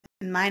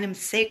in meinem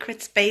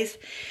Sacred Space,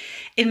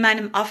 in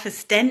meinem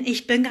Office, denn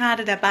ich bin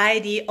gerade dabei,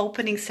 die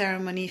Opening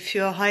Ceremony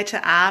für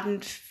heute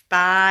Abend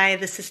bei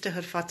The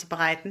Sisterhood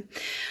vorzubereiten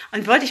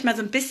und wollte ich mal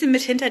so ein bisschen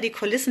mit hinter die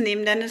Kulissen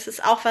nehmen, denn es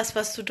ist auch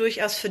was du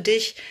durchaus für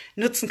dich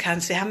nutzen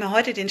kannst. Wir haben ja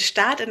heute den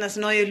Start in das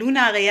neue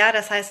lunare Jahr,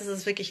 das heißt, es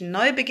ist wirklich ein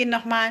Neubeginn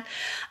nochmal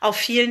auf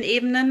vielen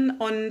Ebenen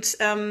und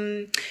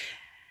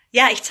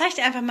ja, ich zeige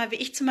dir einfach mal, wie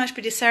ich zum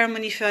Beispiel die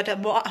Ceremony für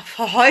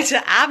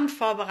heute Abend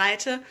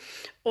vorbereite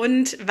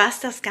und was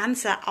das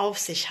Ganze auf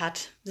sich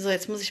hat. So,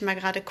 jetzt muss ich mal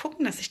gerade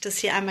gucken, dass ich das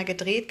hier einmal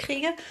gedreht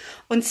kriege.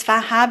 Und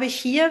zwar habe ich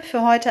hier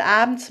für heute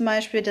Abend zum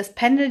Beispiel das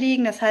Pendel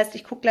liegen. Das heißt,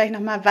 ich gucke gleich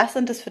nochmal, was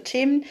sind das für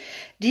Themen,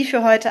 die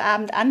für heute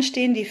Abend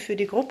anstehen, die für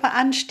die Gruppe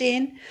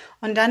anstehen.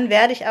 Und dann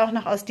werde ich auch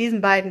noch aus diesen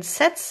beiden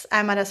Sets,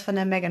 einmal das von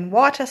der Megan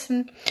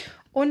Waterson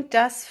und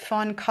das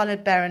von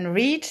Colin Baron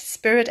Reed,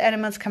 Spirit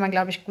Animals, kann man,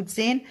 glaube ich, gut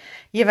sehen,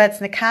 jeweils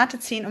eine Karte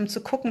ziehen, um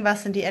zu gucken,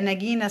 was sind die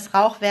Energien. Das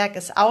Rauchwerk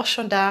ist auch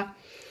schon da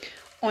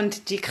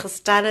und die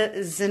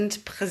Kristalle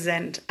sind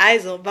präsent.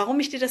 Also, warum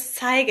ich dir das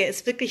zeige,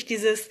 ist wirklich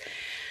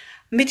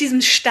mit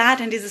diesem Start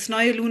in dieses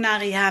neue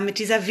lunare Jahr, mit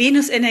dieser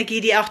Venus-Energie,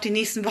 die auch die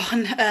nächsten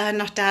Wochen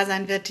noch da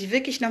sein wird, die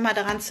wirklich nochmal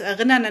daran zu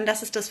erinnern, denn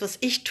das ist das, was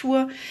ich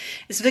tue,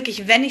 ist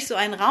wirklich, wenn ich so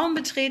einen Raum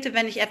betrete,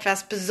 wenn ich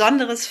etwas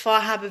Besonderes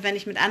vorhabe, wenn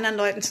ich mit anderen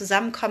Leuten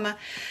zusammenkomme,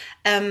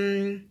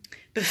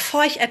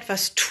 bevor ich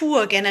etwas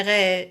tue,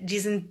 generell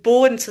diesen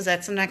Boden zu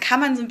setzen. Und dann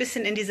kann man so ein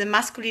bisschen in diese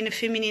maskuline,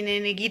 feminine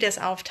Energie das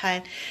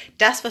aufteilen.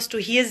 Das, was du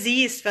hier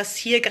siehst, was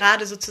hier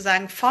gerade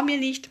sozusagen vor mir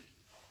liegt,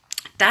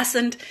 das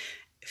sind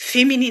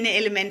feminine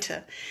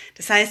Elemente.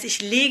 Das heißt,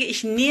 ich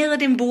nähere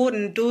den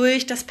Boden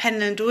durch das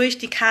Pendeln, durch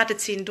die Karte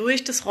ziehen,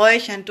 durch das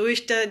Räuchern,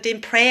 durch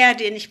den Prayer,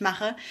 den ich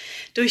mache,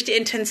 durch die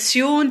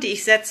Intention, die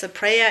ich setze.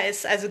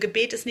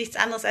 Gebet ist nichts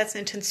anderes als eine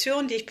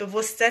Intention, die ich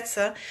bewusst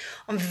setze,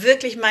 um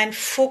wirklich meinen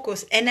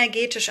Fokus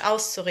energetisch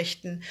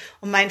auszurichten,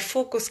 um meinen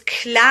Fokus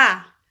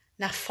klar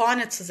nach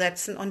vorne zu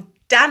setzen und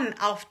dann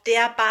auf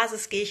der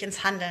Basis gehe ich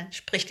ins Handeln,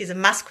 sprich diese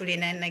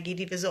maskuline Energie,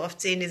 die wir so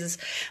oft sehen, dieses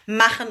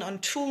Machen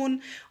und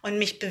Tun und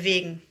mich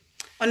bewegen.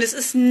 Und es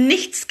ist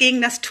nichts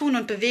gegen das Tun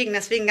und Bewegen,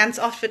 deswegen ganz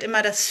oft wird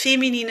immer das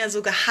Feminine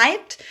so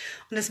gehypt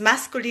und das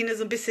Maskuline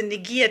so ein bisschen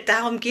negiert.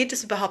 Darum geht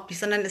es überhaupt nicht,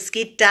 sondern es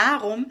geht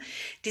darum,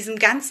 diesem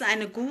Ganzen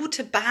eine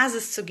gute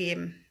Basis zu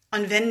geben.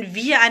 Und wenn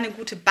wir eine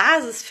gute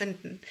Basis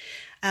finden,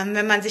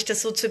 wenn man sich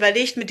das so zu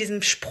überlegt mit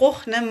diesem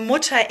Spruch, ne,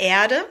 Mutter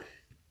Erde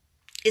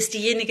ist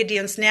diejenige, die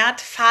uns nährt.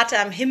 Vater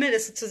am Himmel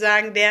ist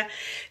sozusagen der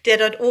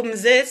dort oben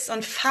sitzt.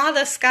 Und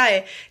Father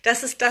Sky,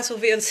 das ist das,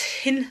 wo wir uns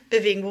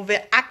hinbewegen,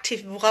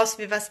 woraus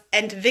wir was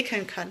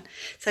entwickeln können.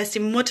 Das heißt, die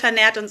Mutter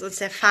nährt uns und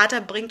der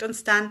Vater bringt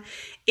uns dann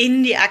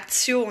in die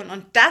Aktion.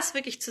 Und das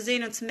wirklich zu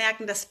sehen und zu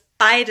merken, dass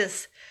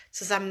beides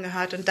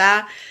zusammengehört. Und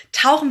da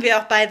tauchen wir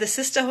auch bei The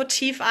Sisterhood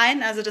tief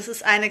ein. Also das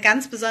ist eine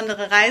ganz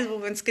besondere Reise,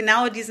 wo wir uns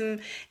genau diesem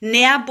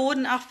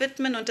Nährboden auch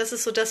widmen. Und das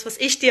ist so das, was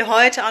ich dir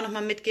heute auch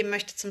nochmal mitgeben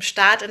möchte zum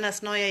Start in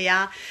das neue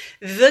Jahr.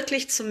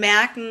 Wirklich zu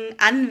merken,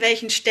 an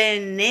welchen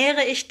Stellen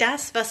nähere ich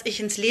das, was ich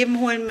ins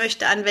Leben holen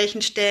möchte, an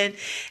welchen Stellen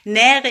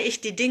nähere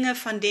ich die Dinge,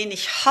 von denen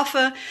ich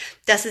hoffe,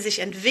 dass sie sich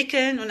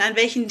entwickeln und an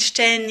welchen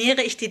Stellen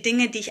nähere ich die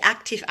Dinge, die ich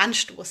aktiv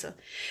anstoße.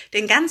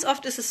 Denn ganz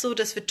oft ist es so,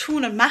 dass wir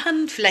tun und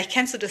machen, vielleicht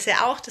kennst du das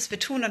ja auch, dass wir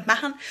tun und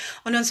machen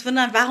und uns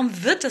wundern,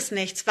 warum wird das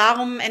nichts?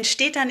 Warum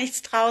entsteht da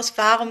nichts draus?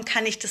 Warum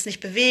kann ich das nicht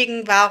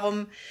bewegen?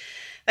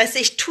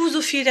 Ich tue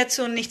so viel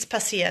dazu und nichts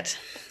passiert.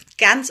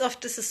 Ganz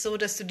oft ist es so,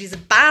 dass du diese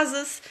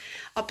Basis,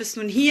 ob es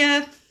nun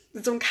hier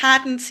so ein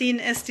Kartenziehen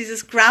ist,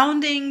 dieses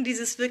Grounding,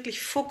 dieses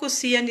wirklich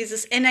Fokussieren,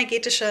 dieses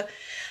energetische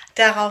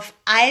darauf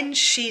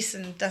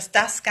einschießen, dass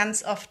das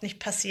ganz oft nicht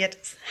passiert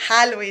ist.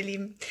 Hallo ihr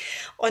Lieben.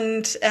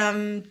 Und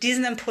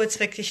diesen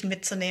Impuls wirklich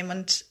mitzunehmen.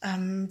 Und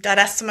da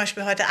das zum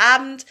Beispiel heute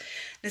Abend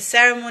eine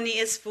Ceremony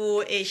ist,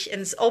 wo ich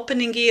ins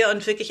Opening gehe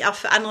und wirklich auch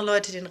für andere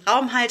Leute den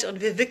Raum halte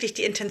und wir wirklich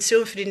die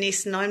Intention für die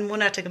nächsten 9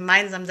 Monate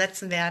gemeinsam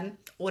setzen werden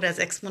oder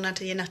 6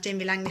 Monate, je nachdem,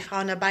 wie lange die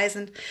Frauen dabei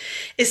sind,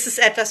 ist es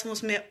etwas, wo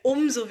es mir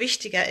umso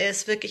wichtiger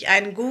ist, wirklich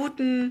einen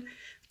guten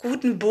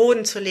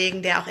Boden zu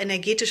legen, der auch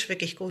energetisch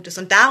wirklich gut ist.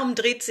 Und darum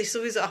dreht sich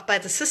sowieso auch bei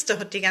The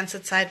Sisterhood die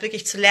ganze Zeit,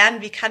 wirklich zu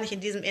lernen, wie kann ich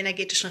in diesem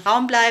energetischen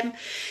Raum bleiben,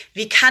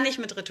 wie kann ich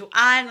mit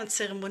Ritualen und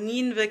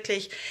Zeremonien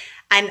wirklich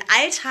einen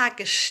Alltag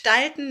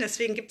gestalten.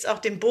 Deswegen gibt's auch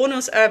den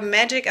Bonus Urban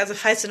Magic. Also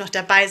falls du noch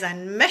dabei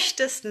sein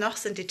möchtest, noch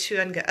sind die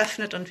Türen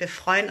geöffnet und wir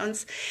freuen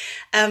uns,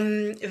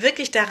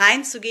 wirklich da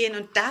reinzugehen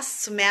und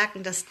das zu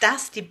merken, dass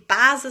das die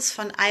Basis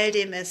von all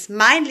dem ist.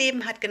 Mein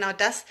Leben hat genau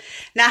das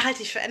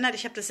nachhaltig verändert.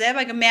 Ich habe das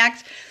selber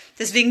gemerkt.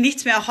 Deswegen liegt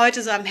es mir auch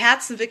heute so am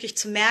Herzen, wirklich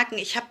zu merken,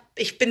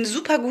 ich bin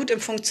super gut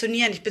im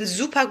Funktionieren, ich bin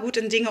super gut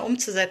in Dinge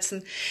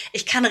umzusetzen.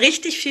 Ich kann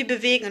richtig viel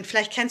bewegen und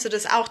vielleicht kennst du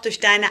das auch durch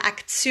deine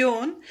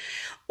Aktion.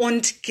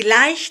 Und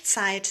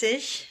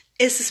gleichzeitig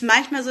ist es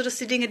manchmal so, dass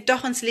die Dinge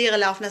doch ins Leere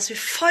laufen, dass wir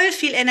voll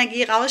viel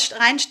Energie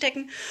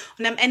reinstecken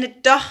und am Ende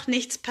doch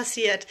nichts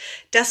passiert,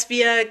 dass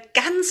wir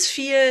ganz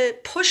viel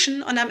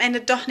pushen und am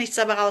Ende doch nichts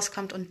dabei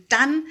rauskommt. Und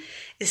dann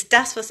ist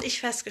das, was ich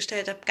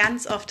festgestellt habe,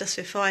 ganz oft, dass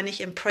wir vorher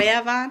nicht im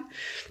Prayer waren,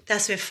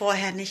 dass wir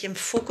vorher nicht im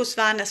Fokus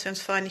waren, dass wir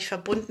uns vorher nicht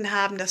verbunden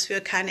haben, dass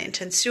wir keine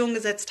Intention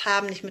gesetzt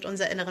haben, nicht mit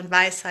unserer inneren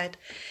Weisheit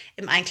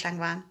im Einklang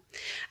waren.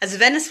 Also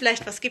wenn es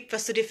vielleicht was gibt,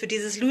 was du dir für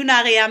dieses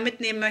lunare Jahr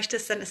mitnehmen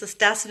möchtest, dann ist es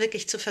das,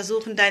 wirklich zu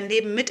versuchen, dein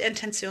Leben mit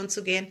Intention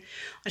zu gehen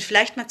und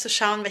vielleicht mal zu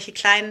schauen, welche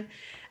kleinen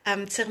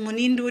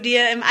Zeremonien du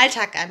dir im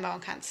Alltag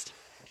einbauen kannst.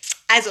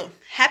 Also,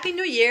 Happy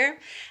New Year,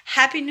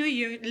 Happy New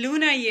Year,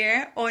 Lunar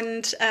Year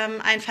und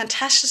einen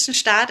fantastischen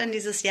Start in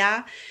dieses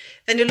Jahr.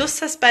 Wenn du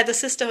Lust hast, bei The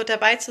Sisterhood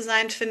dabei zu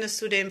sein, findest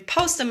du den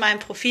Post in meinem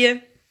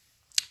Profil.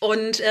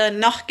 Und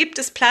noch gibt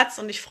es Platz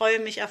und ich freue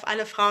mich auf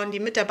alle Frauen, die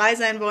mit dabei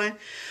sein wollen.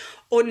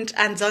 Und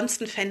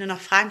ansonsten, wenn du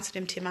noch Fragen zu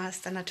dem Thema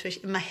hast, dann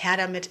natürlich immer her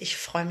damit. Ich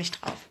freue mich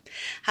drauf.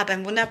 Hab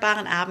einen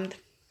wunderbaren Abend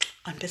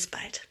und bis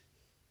bald.